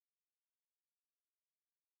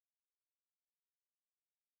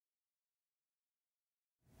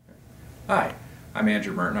Hi, I'm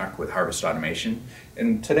Andrew Mertnock with Harvest Automation,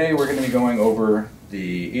 and today we're going to be going over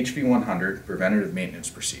the HV-100 Preventative Maintenance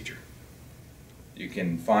Procedure. You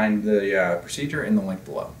can find the procedure in the link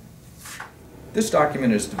below. This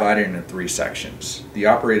document is divided into three sections: the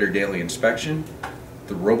Operator Daily Inspection,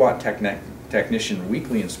 the Robot Technician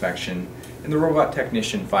Weekly Inspection, and the Robot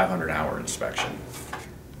Technician 500-Hour Inspection.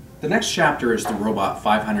 The next chapter is the Robot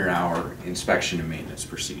 500-Hour Inspection and Maintenance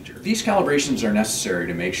Procedure. These calibrations are necessary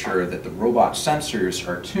to make sure that the robot sensors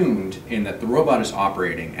are tuned and that the robot is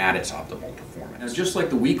operating at its optimal performance. Now, just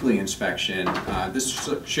like the weekly inspection, this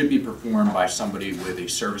should be performed by somebody with a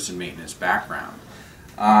service and maintenance background.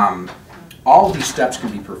 All of these steps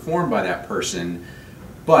can be performed by that person,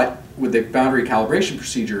 but with the boundary calibration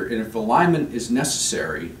procedure, and if alignment is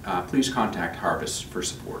necessary, please contact Harvest for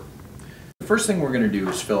support. The first thing we're going to do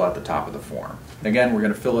is fill out the top of the form. Again, we're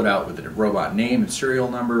going to fill it out with the robot name and serial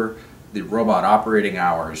number, the robot operating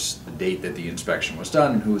hours, the date that the inspection was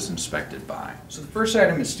done, and who was inspected by. So the first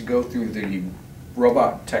item is to go through the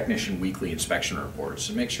Robot Technician Weekly Inspection Reports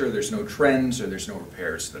to make sure there's no trends or there's no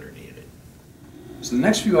repairs that are needed. So the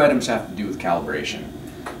next few items have to do with calibration.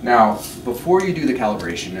 Now, before you do the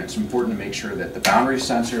calibration, it's important to make sure that the boundary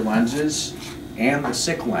sensor lenses and the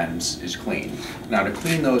SICK lens is clean. Now, to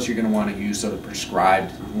clean those, you're going to want to use the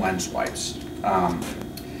prescribed lens wipes.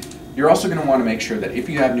 You're also going to want to make sure that if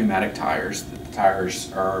you have pneumatic tires, the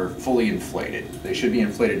tires are fully inflated. They should be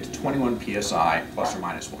inflated to 21 psi plus or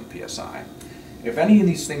minus 1 psi. If any of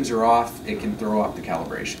these things are off, it can throw off the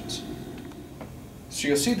calibrations. So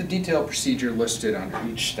you'll see the detailed procedure listed under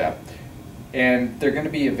each step, and they're going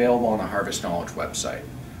to be available on the Harvest Knowledge website.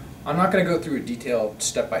 I'm not going to go through a detailed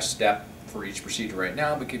step-by-step for each procedure right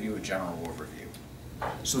now, but give you a general overview.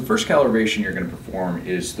 So the first calibration you're going to perform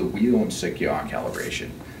is the wheel and SICK yaw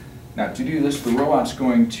calibration. Now, to do this, the robot's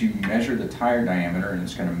going to measure the tire diameter and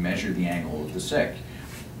it's going to measure the angle of the SICK.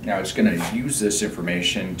 Now, it's going to use this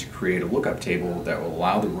information to create a lookup table that will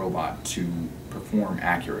allow the robot to perform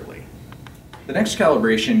accurately. The next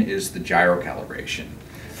calibration is the gyro calibration.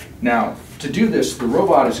 Now, to do this, the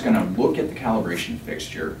robot is going to look at the calibration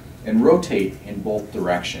fixture and rotate in both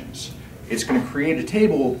directions. It's going to create a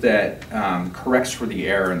table that corrects for the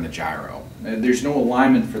error in the gyro. There's no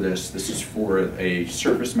alignment for this. This is for a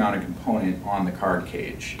surface-mounted component on the card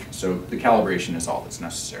cage. So the calibration is all that's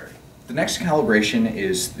necessary. The next calibration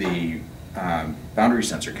is the boundary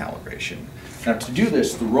sensor calibration. Now, to do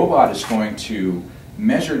this, the robot is going to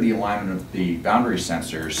measure the alignment of the boundary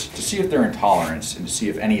sensors to see if they're in tolerance and to see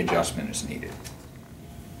if any adjustment is needed.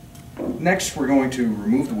 Next, we're going to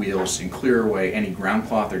remove the wheels and clear away any ground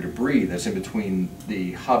cloth or debris that's in between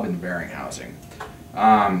the hub and the bearing housing.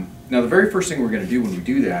 Now, the very first thing we're going to do when we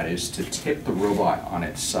do that is to tip the robot on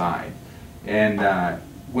its side. And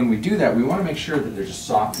when we do that, we want to make sure that there's a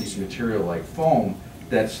soft piece of material like foam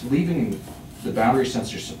that's leaving the boundary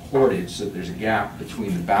sensor supported so that there's a gap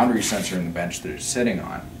between the boundary sensor and the bench that it's sitting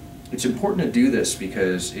on. It's important to do this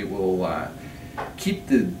because it will keep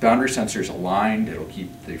the boundary sensors aligned, it'll keep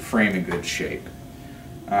the frame in good shape.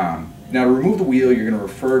 Now, to remove the wheel, you're going to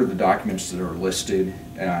refer to the documents that are listed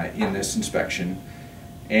in this inspection,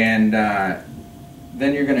 and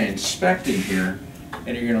then you're going to inspect in here,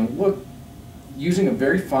 and you're going to look, using a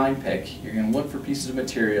very fine pick, you're going to look for pieces of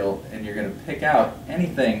material, and you're going to pick out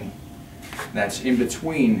anything that's in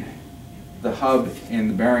between the hub and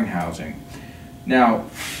the bearing housing. Now,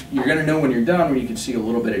 you're going to know when you're done when you can see a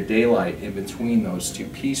little bit of daylight in between those two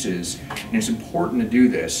pieces, and it's important to do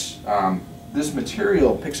this. This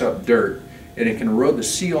material picks up dirt and it can erode the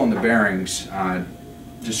seal on the bearings,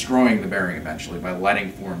 destroying the bearing eventually by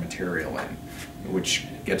letting foreign material in, which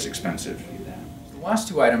gets expensive. The last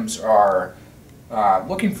two items are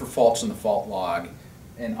looking for faults in the fault log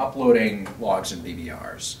and uploading logs and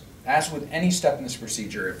BBRs. As with any step in this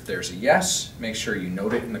procedure, if there's a yes, make sure you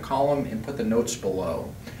note it in the column and put the notes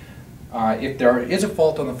below. If there is a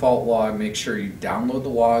fault on the fault log, make sure you download the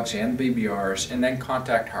logs and BBRs and then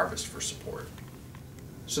contact Harvest for support.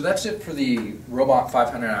 So that's it for the Robot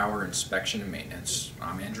 500-Hour Inspection and Maintenance.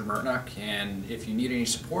 I'm Andrew Mertnock, and if you need any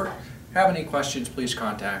support, have any questions, please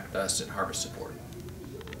contact us at Harvest Support.